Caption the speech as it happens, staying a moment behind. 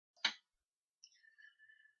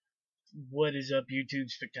What is up, YouTube?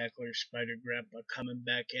 Spectacular Spider Grandpa coming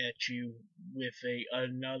back at you with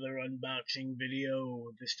another unboxing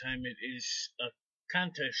video. This time it is a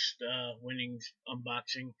contest winnings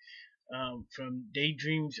unboxing from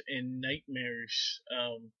Daydreams and Nightmares.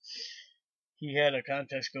 He had a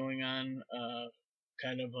contest going on,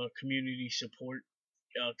 kind of a community support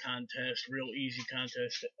contest, real easy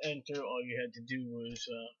contest to enter. All you had to do was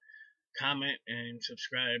comment and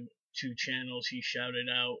subscribe. Two channels he shouted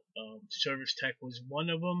out. Service Tech was one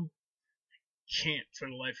of them. Can't for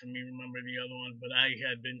the life of me remember the other one, but I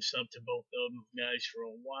had been subbed to both of them guys for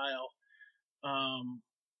a while.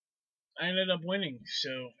 I ended up winning,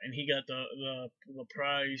 and he got the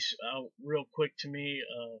prize out real quick to me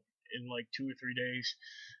in like 2 or 3 days.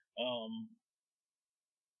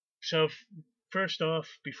 So first off,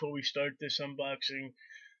 before we start this unboxing,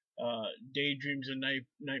 Daydreams and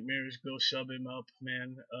Nightmares, go sub him up,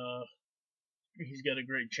 man. He's got a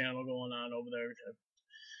great channel going on over there.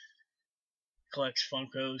 Collects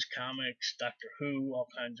Funkos, comics, Doctor Who, all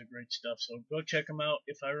kinds of great stuff. So go check him out.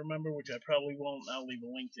 If I remember, which I probably won't, I'll leave a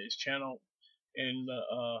link to his channel in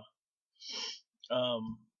the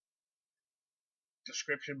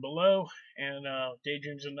description below. And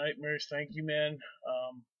Daydreams and Nightmares, thank you, man.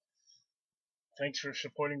 Thanks for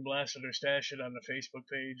supporting Blasted or Stash It on the Facebook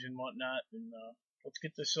page and whatnot. And let's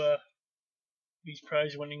get this these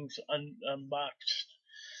prize winnings unboxed.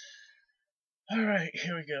 Alright,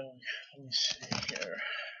 here we go. Let me see here.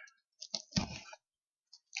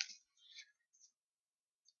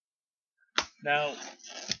 Now,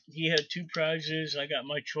 he had two prizes. I got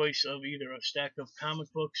my choice of either a stack of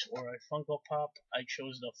comic books or a Funko Pop. I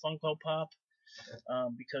chose the Funko Pop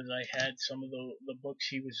because I had some of the books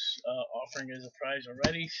he was offering as a prize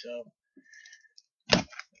already. So, let's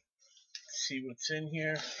see what's in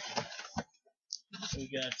here. We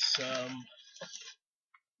got some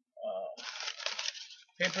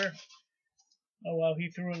paper. Oh wow, he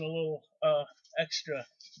threw in a little extra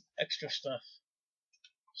stuff.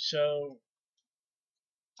 So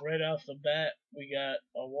right off the bat, we got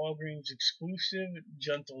a Walgreens exclusive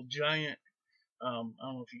Gentle Giant. I don't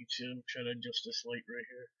know if you can see him. Try to adjust this light right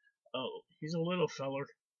here. Oh, he's a little feller.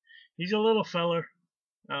 He's a little feller.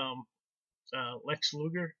 Lex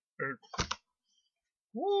Luger or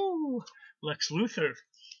woo, Lex Luthor.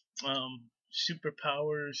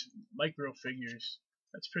 Superpowers micro figures.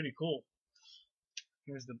 That's pretty cool.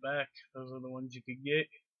 Here's the back. Those are the ones you could get.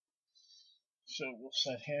 So we'll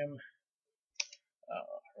set him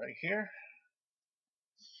right here.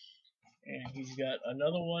 And he's got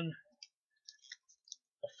another one,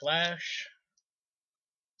 a Flash,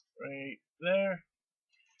 right there.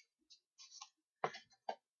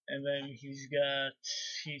 And then he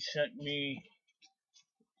sent me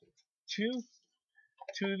two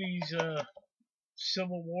of these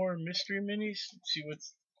Civil War mystery minis. Let's see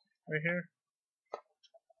what's right here.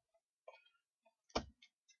 Let's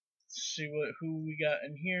see who we got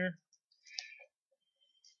in here.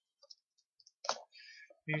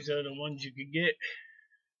 These are the ones you could get.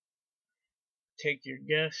 Take your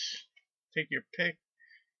guess. Take your pick.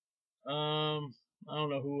 I don't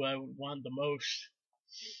know who I would want the most.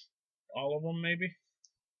 All of them, maybe.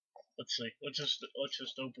 Let's see. Let's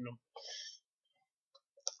just open them.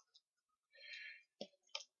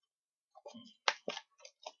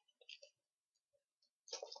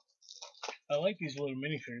 I like these little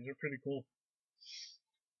minifigures. They're pretty cool.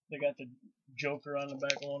 They got the Joker on the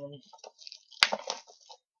back of one of them.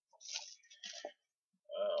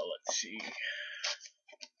 Let's see.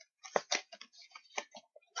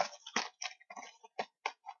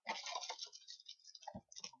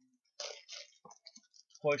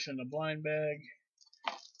 Horse in the blind bag.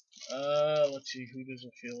 Let's see. Who does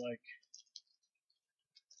it feel like?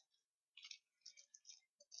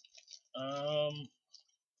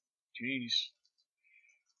 Jeez.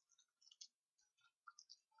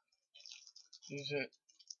 Is it?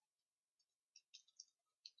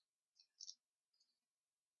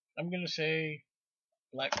 I'm gonna say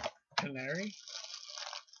Black Canary.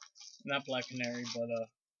 Not Black Canary, but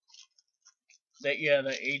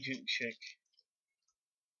the agent chick.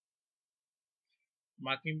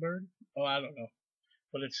 Mockingbird? Oh, I don't know,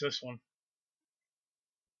 but it's this one.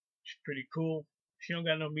 She's pretty cool. She don't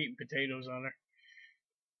got no meat and potatoes on her.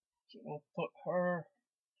 So we'll put her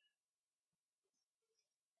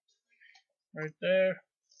right there.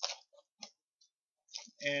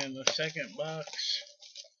 And the second box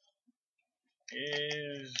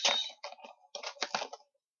is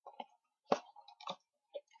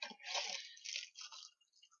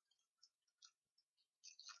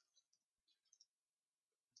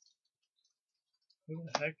who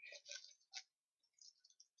the heck?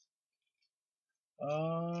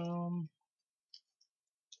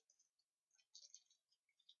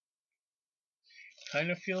 Kind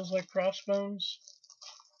of feels like Crossbones.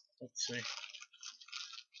 Let's see.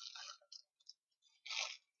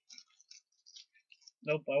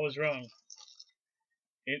 Nope, I was wrong.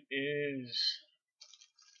 It is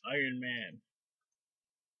Iron Man.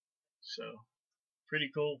 So, pretty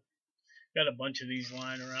cool. Got a bunch of these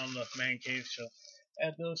lying around the man cave, so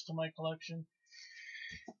add those to my collection.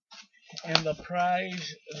 And the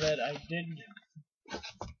prize that I did.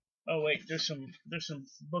 Oh wait, there's some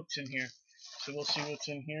books in here, so we'll see what's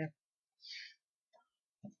in here.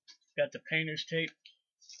 Got the painter's tape.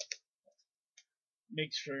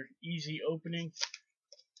 Makes for easy opening.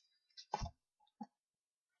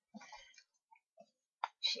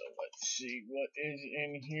 So let's see what is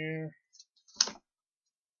in here.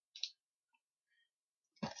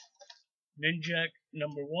 Ninjak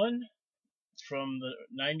 #1 from the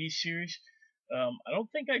 90s series. I don't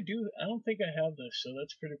think I have this, so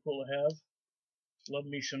that's pretty cool to have. Love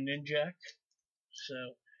me some Ninjak.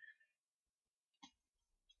 So,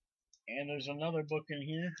 and there's another book in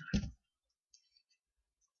here.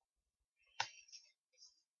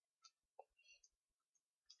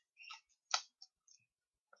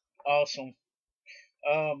 Awesome.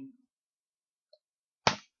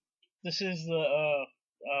 This is the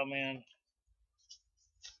oh man.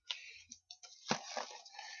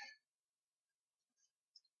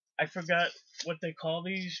 I forgot what they call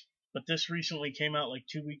these, but this recently came out like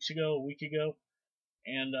 2 weeks ago, a week ago,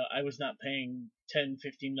 and I was not paying $10,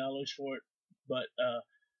 $15 for it. But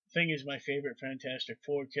Thing is my favorite Fantastic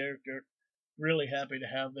Four character. Really happy to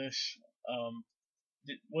have this.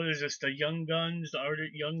 What is this? The Young Guns,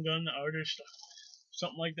 Young Gun artist,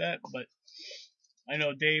 something like that. But I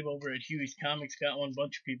know Dave over at Huey's Comics got one. A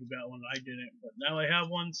bunch of people got one. I didn't, but now I have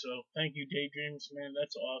one. So thank you, Daydreams, man.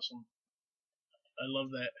 That's awesome. I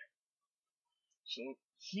love that. So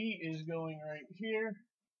he is going right here.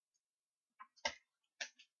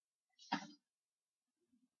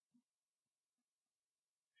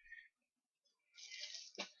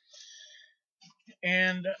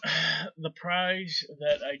 And the prize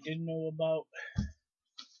that I didn't know about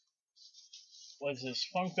was this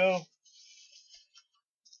Funko.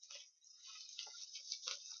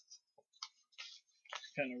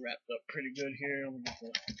 Kind of wrapped up pretty good here. Let me get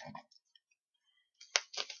the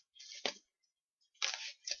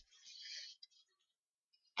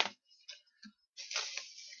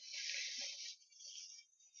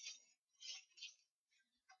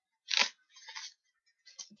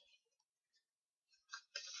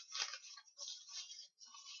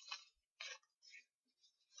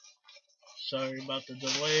sorry about the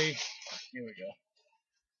delay. Here we go.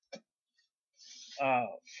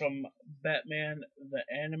 From Batman the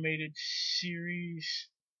Animated Series.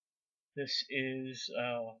 This is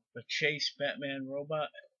the Chase Batman robot.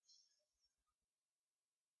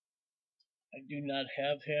 I do not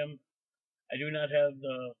have him. I do not have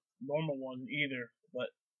the normal one either, but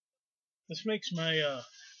this makes my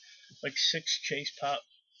like 6 Chase pop.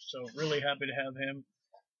 So really happy to have him.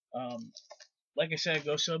 Like I said,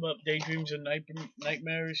 go sub up Daydreams and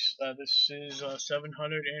Nightmares. This is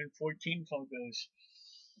 714 Funkos.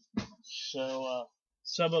 So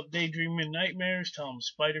sub up Daydream and Nightmares. Tell them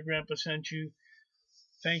Spider Grandpa sent you.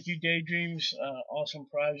 Thank you, Daydreams. Awesome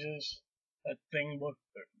prizes. That thing look.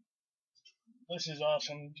 This is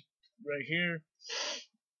awesome right here.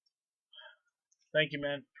 Thank you,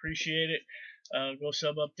 man. Appreciate it. Go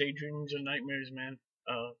sub up Daydreams and Nightmares, man.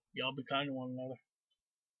 Y'all be kind to one another.